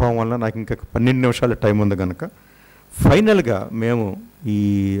సమయాభావం వల్ల నాకు ఇంకా 12 నిమిషాల టైం ఉంది కనుక ఫైనల్గా మేము ఈ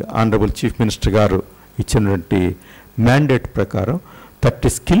ఆనరబుల్ చీఫ్ మినిస్టర్ గారు ఇచ్చినటువంటి మ్యాండేట్ ప్రకారం 30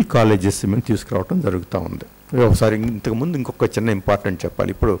 స్కిల్ కాలేజెస్ మేము తీసుకురావడం జరుగుతూ ఉంది. ఒకసారి ఇంతకుముందు ఇంకొక చిన్న ఇంపార్టెంట్ చెప్పాలి.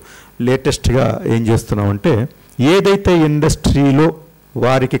 ఇప్పుడు లేటెస్ట్గా ఏం చేస్తున్నామంటే, ఏదైతే ఇండస్ట్రీలో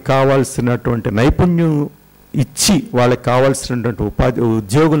వారికి కావాల్సినటువంటి నైపుణ్యం ఇచ్చి వాళ్ళకి కావాల్సినటువంటి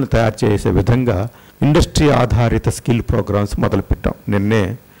ఉద్యోగులను తయారు చేసే విధంగా ఇండస్ట్రీ ఆధారిత స్కిల్ ప్రోగ్రామ్స్ మొదలుపెట్టాం. నిన్నే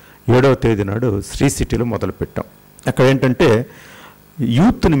 7వ తేదీ నాడు శ్రీ సిటీలో మొదలుపెట్టాం. అక్కడ ఏంటంటే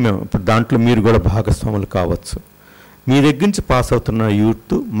యూత్ని మేము ఇప్పుడు దాంట్లో మీరు కూడా భాగస్వాములు కావచ్చు. మీ దగ్గర నుంచి పాస్ అవుతున్న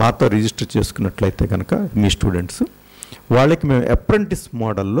యూత్ మాతో రిజిస్టర్ చేసుకున్నట్లయితే కనుక మీ స్టూడెంట్స్, వాళ్ళకి మేము అప్రెంటిస్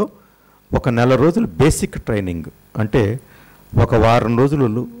మోడల్లో ఒక నెల రోజులు బేసిక్ ట్రైనింగ్, అంటే ఒక వారం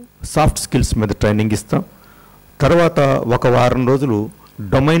రోజులు సాఫ్ట్ స్కిల్స్ మీద ట్రైనింగ్ ఇస్తాం. తర్వాత ఒక వారం రోజులు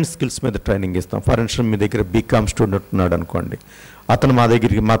డొమైన్ స్కిల్స్ మీద ట్రైనింగ్ ఇస్తాం. ఫర్ ఇన్స్టెన్స్ మీ దగ్గర బీకామ్ స్టూడెంట్ ఉన్నాడు అనుకోండి, అతను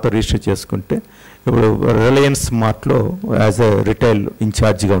మాతో రిజిస్టర్ చేసుకుంటే ఇప్పుడు రిలయన్స్ మార్ట్లో యాజ్ ఎ రిటైల్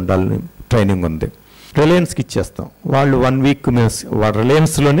ఇన్ఛార్జిగా ఉండాలని ట్రైనింగ్ ఉంది. రిలయన్స్కి ఇచ్చేస్తాం. వాళ్ళు 1 వీక్ మేము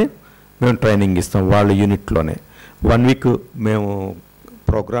రిలయన్స్లోనే మేము ట్రైనింగ్ ఇస్తాం. వాళ్ళ యూనిట్లోనే 1 వీక్ మేము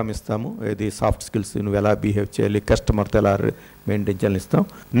ప్రోగ్రామ్ ఇస్తాము. ఇది సాఫ్ట్ స్కిల్స్, నువ్వు ఎలా బిహేవ్ చేయాలి, కస్టమర్తో ఎలా మెయింటైన్ చేయాలని ఇస్తాం.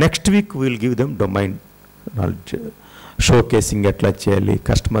 Next week will give them domain knowledge, show casing ఎట్లా చేయాలి,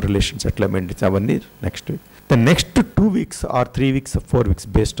 కస్టమర్ రిలేషన్స్ ఎట్లా మెయింటైన్ చేయాలి, అవన్నీ next week. The next 2 weeks or 3 weeks 4 weeks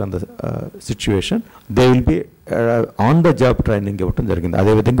based on the situation they will be on the job training ఇవ్వడం జరిగింది.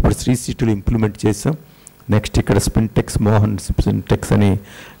 అదేవిధంగా ఇప్పుడు శ్రీ సిటీలో ఇంప్లిమెంట్ చేసాం. నెక్స్ట్ ఇక్కడ స్పిన్టెక్స్ మోహన్ స్పిన్టెక్స్ అని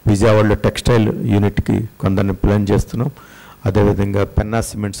విజయవాడలో టెక్స్టైల్ యూనిట్కి కొందరిని ప్లాన్ చేస్తున్నాం. అదేవిధంగా పెన్నా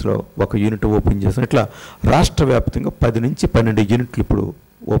సిమెంట్స్లో ఒక యూనిట్ ఓపెన్ చేస్తున్నాం. ఇట్లా రాష్ట్ర వ్యాప్తంగా 10 నుంచి 12 యూనిట్లు ఇప్పుడు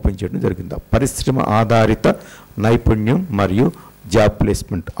ఓపెన్ చేయడం జరిగింది. పరిశ్రమ ఆధారిత నైపుణ్యం మరియు జాబ్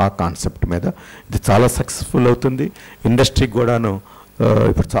ప్లేస్మెంట్ ఆ కాన్సెప్ట్ మీద ఇది చాలా సక్సెస్ఫుల్ అవుతుంది. ఇండస్ట్రీకి కూడాను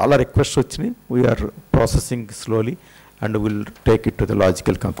ఇప్పుడు చాలా రిక్వెస్ట్ వచ్చినాయి. We are processing slowly and will take it to the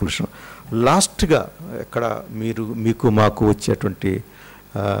logical conclusion. లాస్ట్గా ఇక్కడ మీకు మాకు వచ్చేటువంటి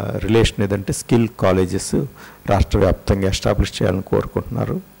రిలేషన్ ఏదంటే స్కిల్ కాలేజెస్ రాష్ట్ర వ్యాప్తంగా ఎస్టాబ్లిష్ చేయాలని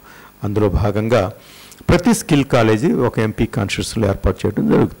కోరుకుంటున్నారు. అందులో భాగంగా ప్రతి స్కిల్ కాలేజీ ఒక ఎంపీ కాన్స్టిట్యూన్సీలో ఏర్పాటు చేయడం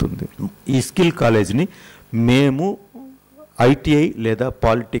జరుగుతుంది. ఈ స్కిల్ కాలేజీని మేము ఐటీఐ లేదా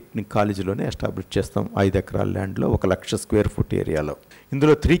పాలిటెక్నిక్ కాలేజీలోనే ఎస్టాబ్లిష్ చేస్తాం. 5 ఎకరాల ల్యాండ్లో 1,00,000 స్క్వేర్ ఫుట్ ఏరియాలో.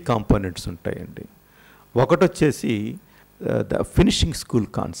 ఇందులో 3 కాంపోనెంట్స్ ఉంటాయండి. ఒకటి వచ్చేసి ద ఫినిషింగ్ స్కూల్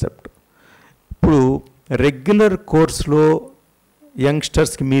కాన్సెప్ట్. ఇప్పుడు రెగ్యులర్ కోర్సులో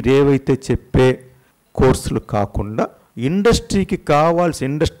యంగ్స్టర్స్కి మీరు ఏవైతే చెప్పే కోర్సులు కాకుండా ఇండస్ట్రీకి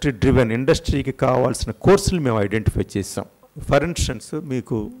కావాల్సిన కోర్సులు మేము ఐడెంటిఫై చేసాం. ఫర్ ఇన్స్టెన్స్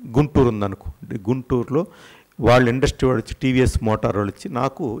మీకు గుంటూరు ఉందనుకోండి, గుంటూరులో వాళ్ళ ఇండస్ట్రీ వాళ్ళు వచ్చి టీవీఎస్ మోటార్ వాళ్ళు వచ్చి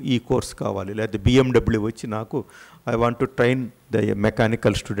నాకు ఈ కోర్స్ కావాలి, లేదా బిఎండబ్ల్యూ వచ్చి నాకు I want to train the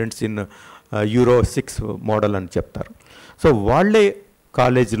mechanical students in Euro 6 model అని చెప్తారు. సో వాళ్ళే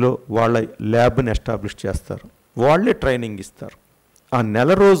కాలేజీలో వాళ్ళ ల్యాబ్ని ఎస్టాబ్లిష్ చేస్తారు, వాళ్ళే ట్రైనింగ్ ఇస్తారు. ఆ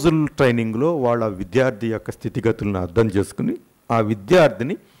నెల రోజుల ట్రైనింగ్లో వాళ్ళ విద్యార్థి యొక్క స్థితిగతులను అర్థం చేసుకుని ఆ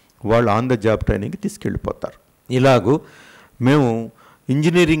విద్యార్థిని వాళ్ళు ఆన్ ద జాబ్ ట్రైనింగ్కి తీసుకెళ్ళిపోతారు. ఇలాగూ మేము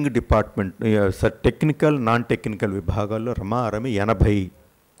engineering department technical non technical విభాగాల్లో రమారమి 80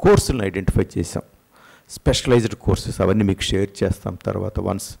 కోర్సులను ఐడెంటిఫై చేసాం. స్పెషలైజ్డ్ కోర్సెస్ అవన్నీ మీకు షేర్ చేస్తాం. తర్వాత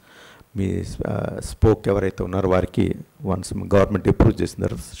వన్స్ మీ స్పోక్ ఎవరైతే ఉన్నారో వారికి వన్స్ గవర్నమెంట్ అప్రూవ్ చేసిన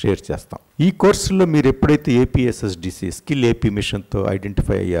తర్వాత షేర్ చేస్తాం. ఈ కోర్సుల్లో మీరు ఎప్పుడైతే ఏపీఎస్ఎస్డిసి స్కిల్ ఏపీ మిషన్తో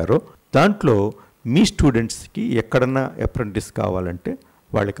ఐడెంటిఫై అయ్యారో దాంట్లో మీ స్టూడెంట్స్కి ఎక్కడన్నా అప్రెంటిస్ కావాలంటే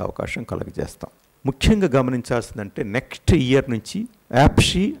వాళ్ళకి అవకాశం కలుగజేస్తాం. ముఖ్యంగా గమనించాల్సిందంటే నెక్స్ట్ ఇయర్ నుంచి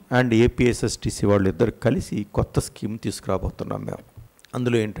యాప్షీ అండ్ ఏపీఎస్ఎస్డిసి వాళ్ళు ఇద్దరు కలిసి కొత్త స్కీమ్ తీసుకురాబోతున్నాం మేము.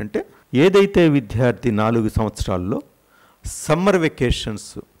 అందులో ఏంటంటే ఏదైతే విద్యార్థి 4 సంవత్సరాల్లో సమ్మర్ వెకేషన్స్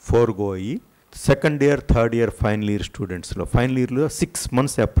ఫోర్గో అయ్యి second year third year final year స్టూడెంట్స్లో final ఇయర్లో 6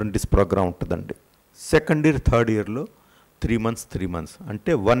 months అప్రెంటిస్ ప్రోగ్రామ్ ఉంటుందండి. సెకండ్ ఇయర్ థర్డ్ ఇయర్లో 3 months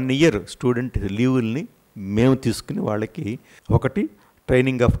అంటే 1 year స్టూడెంట్ లీవుల్ని మేము తీసుకుని వాళ్ళకి 1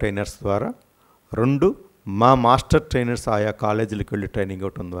 ట్రైనింగ్ ఆఫ్ ట్రైనర్స్ ద్వారా, 2 మా మాస్టర్ ట్రైనర్స్ ఆయా కాలేజీలకు వెళ్ళి ట్రైనింగ్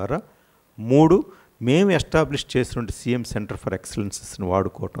ఇవ్వటం ద్వారా, 3 మేము ఎస్టాబ్లిష్ చేసినటువంటి సీఎం సెంటర్ ఫర్ ఎక్సలెన్సెస్ని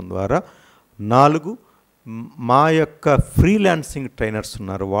వాడుకోవటం ద్వారా, 4 మా యొక్క ఫ్రీలాన్సింగ్ ట్రైనర్స్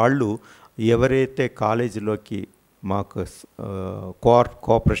ఉన్నారు వాళ్ళు ఎవరైతే కాలేజీలోకి మాకు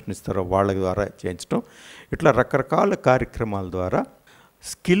కోఆపరేషన్ ఇస్తారో వాళ్ళ ద్వారా చేయించడం. ఇట్లా రకరకాల కార్యక్రమాల ద్వారా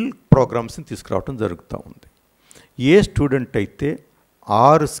స్కిల్ ప్రోగ్రామ్స్ని తీసుకురావడం జరుగుతూ ఉంది. ఏ స్టూడెంట్ అయితే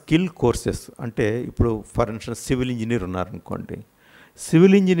 6 స్కిల్ కోర్సెస్ అంటే ఇప్పుడు ఫర్ ఇన్స్టెన్స్ సివిల్ ఇంజనీర్ ఉన్నారనుకోండి,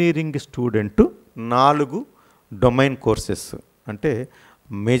 civil engineering student 4 domain courses అంటే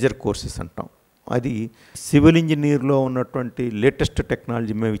మేజర్ కోర్సెస్ అంటాం. అది సివిల్ ఇంజనీర్లో ఉన్నటువంటి లేటెస్ట్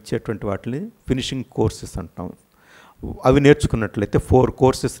టెక్నాలజీ మేము ఇచ్చేటువంటి వాటిని ఫినిషింగ్ కోర్సెస్ అంటాం. అవి నేర్చుకున్నట్లయితే 4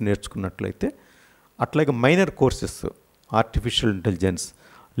 కోర్సెస్ నేర్చుకున్నట్లయితే, అట్లాగే మైనర్ కోర్సెస్ ఆర్టిఫిషియల్ ఇంటెలిజెన్స్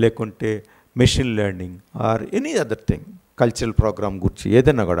లేకుంటే machine learning or any other thing, cultural programme గురించి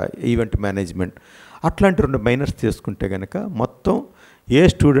ఏదైనా కూడా, ఈవెంట్ మేనేజ్మెంట్, అట్లాంటి 2 మైనర్స్ తీసుకుంటే కనుక మొత్తం ఏ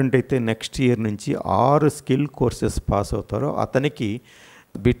స్టూడెంట్ అయితే నెక్స్ట్ ఇయర్ నుంచి 6 స్కిల్ కోర్సెస్ పాస్ అవుతారో అతనికి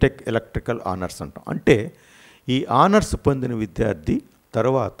బీటెక్ ఎలక్ట్రికల్ ఆనర్స్ అంటాం. అంటే ఈ ఆనర్స్ పొందిన విద్యార్థి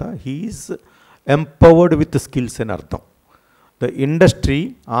తర్వాత హీఈస్ ఎంపవర్డ్ విత్ స్కిల్స్ అని అర్థం. ద ఇండస్ట్రీ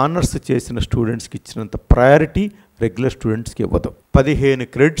ఆనర్స్ చేసిన స్టూడెంట్స్కి ఇచ్చినంత ప్రయారిటీ రెగ్యులర్ స్టూడెంట్స్కి ఇవ్వదు. 15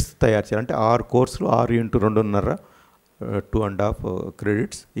 క్రెడిట్స్ తయారు చేయాలి. అంటే 6 కోర్సులు 6 × 2.5 2.5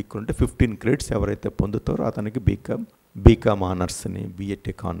 క్రెడిట్స్ ఈక్వల్ టు 15 క్రెడిట్స్ ఎవరైతే పొందుతారో అతనికి బీకామ్ ఆనర్స్ని,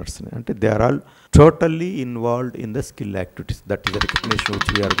 బిఎటెక్ ఆనర్స్ని. అంటే they are all totally involved in the skill activities. That is the recognition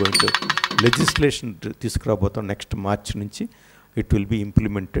which we are going to legislation తీసుకురాబోతాం next March నుంచి. It will be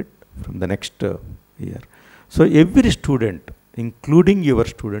implemented from the next year. So every student including your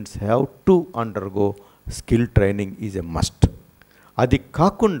students have to undergo skill training is a must. అది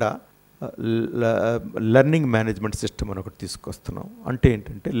కాకుండా learning management system అని ఒకటి తీసుకొస్తున్నాం. అంటే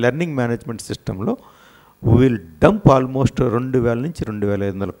ఏంటంటే learning management సిస్టంలో will dump almost 2000 నుంచి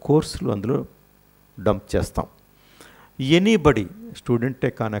 2500 కోర్సులు అందులో డంప్ చేస్తాం. ఎనీబడి స్టూడెంటే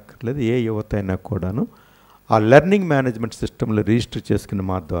కానక్కర్లేదు, ఏ యువత అయినా కూడాను ఆ లెర్నింగ్ మేనేజ్మెంట్ సిస్టంలో రిజిస్టర్ చేసుకున్న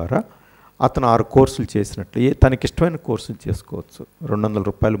మా ద్వారా అతను 6 కోర్సులు చేసినట్లు తనకి ఇష్టమైన కోర్సులు చేసుకోవచ్చు.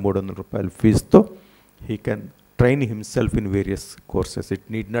 ₹200 ₹300 ఫీజుతో he can train himself in various courses. It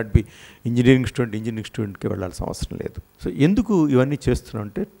need not be engineering స్టూడెంట్కి వెళ్ళాల్సిన అవసరం లేదు. సో ఎందుకు ఇవన్నీ చేస్తున్నాం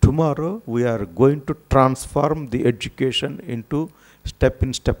అంటే tomorrow we are going to transform the education into step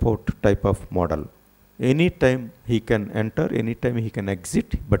in step out type of model. Any time he can enter, any time he can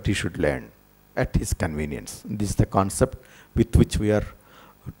exit, but he should learn at his convenience. This is the concept with which we are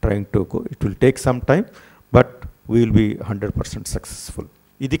trying to go. It will take some time, but we will be 100% successful.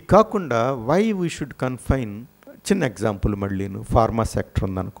 ఇది కాకుండా why we should confine, చిన్న example మళ్ళీను pharma sector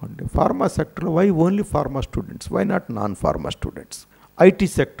ఉందనుకోండి. Pharma సెక్టర్లో why only pharma students, why not non pharma students? IT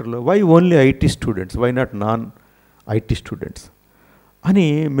సెక్టర్లో why only IT students, why not non IT students అని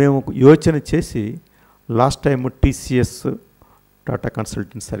మేము యోచన చేసి last time TCS, Tata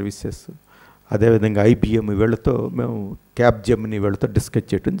consultant services, అదేవిధంగా IBM వీళ్ళతో మేము క్యాప్జెమిని వీళ్ళతో డిస్కస్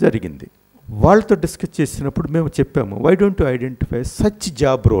చేయడం జరిగింది. వాళ్ళతో డిస్కస్ చేసినప్పుడు మేము చెప్పాము, why don't you identify such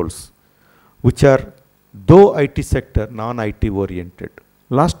job roles which are though IT sector non IT oriented.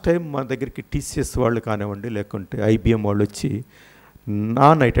 Last time మా దగ్గరికి టీసీఎస్ వాళ్ళు కానివ్వండి లేకుంటే ఐబిఎం వాళ్ళు వచ్చి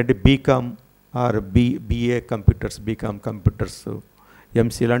నాన్ ఐటీ అంటే BCom are BA computers, BCom computers,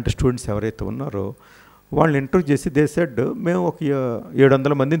 MC ఇలాంటి స్టూడెంట్స్ ఎవరైతే ఉన్నారో వాళ్ళని ఇంటర్వ్యూ చేసి దే సెడ్ మేము ఒక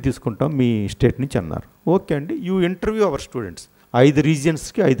 700 మందిని తీసుకుంటాం మీ స్టేట్ నుంచి అన్నారు. ఓకే అండి, you interview our students. 5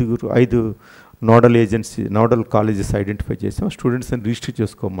 రీజియన్స్కి 5 nodal colleges identify చేసాం. స్టూడెంట్స్ని రిజిస్టర్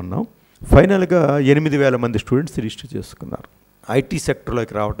చేసుకోమన్నాం. ఫైనల్గా 8000 మంది స్టూడెంట్స్ రిజిస్టర్ చేసుకున్నారు ఐటీ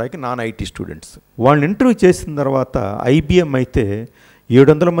సెక్టర్లోకి రావడానికి, నాన్ ఐటీ స్టూడెంట్స్. వాళ్ళని ఇంటర్వ్యూ చేసిన తర్వాత ఐబిఎం అయితే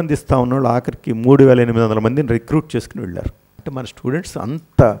 700 మంది ఇస్తా ఉన్నాళ్ళు, ఆఖరికి 3800 మందిని రిక్రూట్ చేసుకుని వెళ్ళారు. అంటే మన స్టూడెంట్స్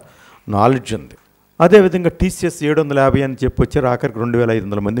అంత నాలెడ్జ్ ఉంది. అదేవిధంగా టీసీఎస్ 750 అని చెప్పి వచ్చారు, ఆఖరికి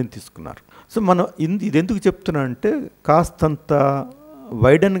 2500 మందిని తీసుకున్నారు. సో మనం ఇది ఎందుకు చెప్తున్నా అంటే కాస్తంత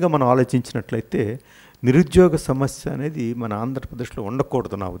వైడన్గా మనం ఆలోచించినట్లయితే నిరుద్యోగ సమస్య అనేది మన ఆంధ్రప్రదేశ్లో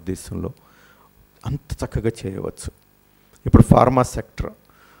ఉండకూడదు నా ఉద్దేశంలో. అంత చక్కగా చేయవచ్చు. ఇప్పుడు ఫార్మా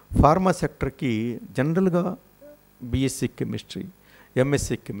సెక్టర్కి జనరల్గా బీఎస్సీ కెమిస్ట్రీ,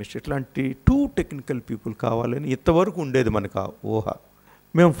 ఎంఎస్సీ కెమిస్ట్రీ ఇట్లాంటి 2 టెక్నికల్ పీపుల్ కావాలని ఇంతవరకు ఉండేది మనకు ఆ ఊహ.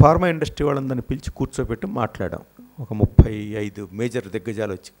 మేము ఫార్మా ఇండస్ట్రీ వాళ్ళందరినీ పిలిచి కూర్చోబెట్టి మాట్లాడాం. ఒక 35 మేజర్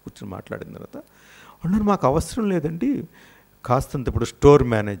దిగ్గజాలు వచ్చి కూర్చొని మాట్లాడిన తర్వాత అన్నారు మాకు అవసరం లేదండి, కాస్తంత ఇప్పుడు store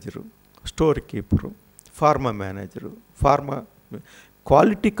manager, store keeper, pharma manager, pharma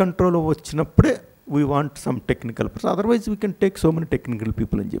quality control వచ్చినప్పుడే we want some technical person, otherwise we can take so many technical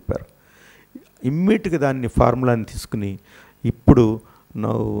people అని చెప్పారు. ఇమ్మీడియట్గా దాన్ని ఫార్ములాని తీసుకుని ఇప్పుడు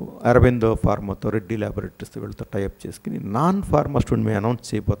అరవిందో ఫార్మాతో, రెడ్డి ల్యాబొరేటరీస్తో వీళ్ళతో టైఅప్ చేసుకుని నాన్ ఫార్మా స్టూడెంట్ మేము అనౌన్స్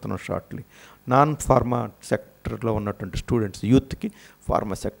చేయబోతున్నాం షార్ట్లీ. నాన్ ఫార్మా సెక్టర్లో ఉన్నటువంటి స్టూడెంట్స్ యూత్కి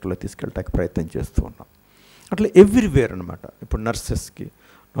ఫార్మా సెక్టర్లో తీసుకెళ్ళడానికి ప్రయత్నం చేస్తూ ఉన్నాం. అట్లా ఎవ్రీవేర్ అనమాట. ఇప్పుడు నర్సెస్కి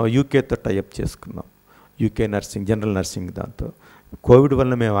యూకేతో టైఅప్ చేసుకున్నాం, యూకే నర్సింగ్, జనరల్ నర్సింగ్. దాంతో కోవిడ్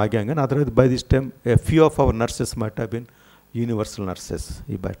వల్ల మేము ఆగాం, కానీ otherwise by this time a few of our nurses might have been universal nurses,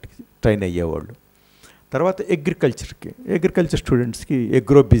 ఈ బయటికి ట్రైన్ అయ్యేవాళ్ళు. తర్వాత అగ్రికల్చర్ స్టూడెంట్స్కి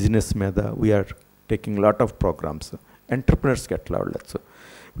అగ్రో బిజినెస్ మీద we are taking lot of programmes. ఎంటర్ప్రినర్స్కి ఎట్లా వెళ్ళచ్చు.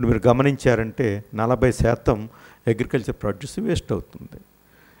 ఇప్పుడు మీరు గమనించారంటే 40% అగ్రికల్చర్ ప్రొడ్యూస్ వేస్ట్ అవుతుంది.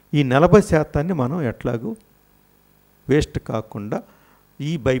 ఈ 40% మనం ఎట్లాగూ వేస్ట్ కాకుండా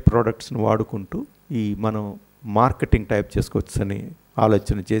ఈ బై ప్రోడక్ట్స్ని వాడుకుంటూ ఈ మనం మార్కెటింగ్ టైప్ చేసుకోవచ్చని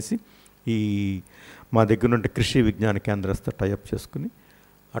ఆలోచన చేసి ఈ మా దగ్గర నుండి కృషి విజ్ఞాన కేంద్రస్థ టైప్ చేసుకుని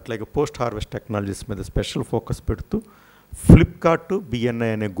అట్లాగే పోస్ట్ హార్వెస్ట్ టెక్నాలజీస్ మీద స్పెషల్ ఫోకస్ పెడుతూ ఫ్లిప్కార్ట్ బిఎన్ఐ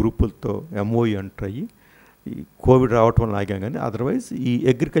అనే గ్రూపులతో ఎంఓయూ ఎంటర్ అయ్యి ఈ కోవిడ్ రావటం వల్ల ఆగాం. కానీ అదర్వైజ్ ఈ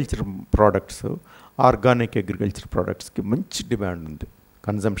అగ్రికల్చర్ ప్రోడక్ట్స్, ఆర్గానిక్ అగ్రికల్చర్ ప్రోడక్ట్స్కి మంచి డిమాండ్ ఉంది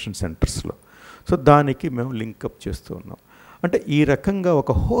కన్జంప్షన్ సెంటర్స్లో. సో దానికి మేము లింకప్ చేస్తూ ఉన్నాం. అంటే ఈ రకంగా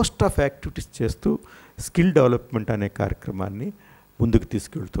ఒక హోస్ట్ ఆఫ్ యాక్టివిటీస్ చేస్తూ స్కిల్ డెవలప్మెంట్ అనే కార్యక్రమాన్ని ముందుకు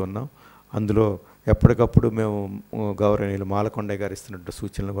తీసుకెళ్తున్నాం. అందులో ఎప్పటికప్పుడు మేము గౌరవనీయులు మాలకొండయ్య గారు ఇస్తున్నట్టు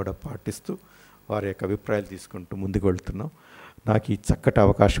సూచనలు కూడా పాటిస్తూ వారి యొక్క అభిప్రాయాలు తీసుకుంటూ ముందుకు వెళ్తున్నాం. నాకు ఈ చక్కటి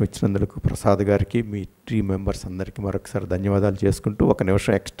అవకాశం ఇచ్చినందుకు ప్రసాద్ గారికి, మీ టీం మెంబర్స్ అందరికీ మరొకసారి ధన్యవాదాలు చేసుకుంటూ 1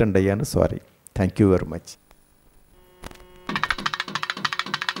 నిమిషం ఎక్స్టెండ్ అయ్యాను, sorry. Thank you very much.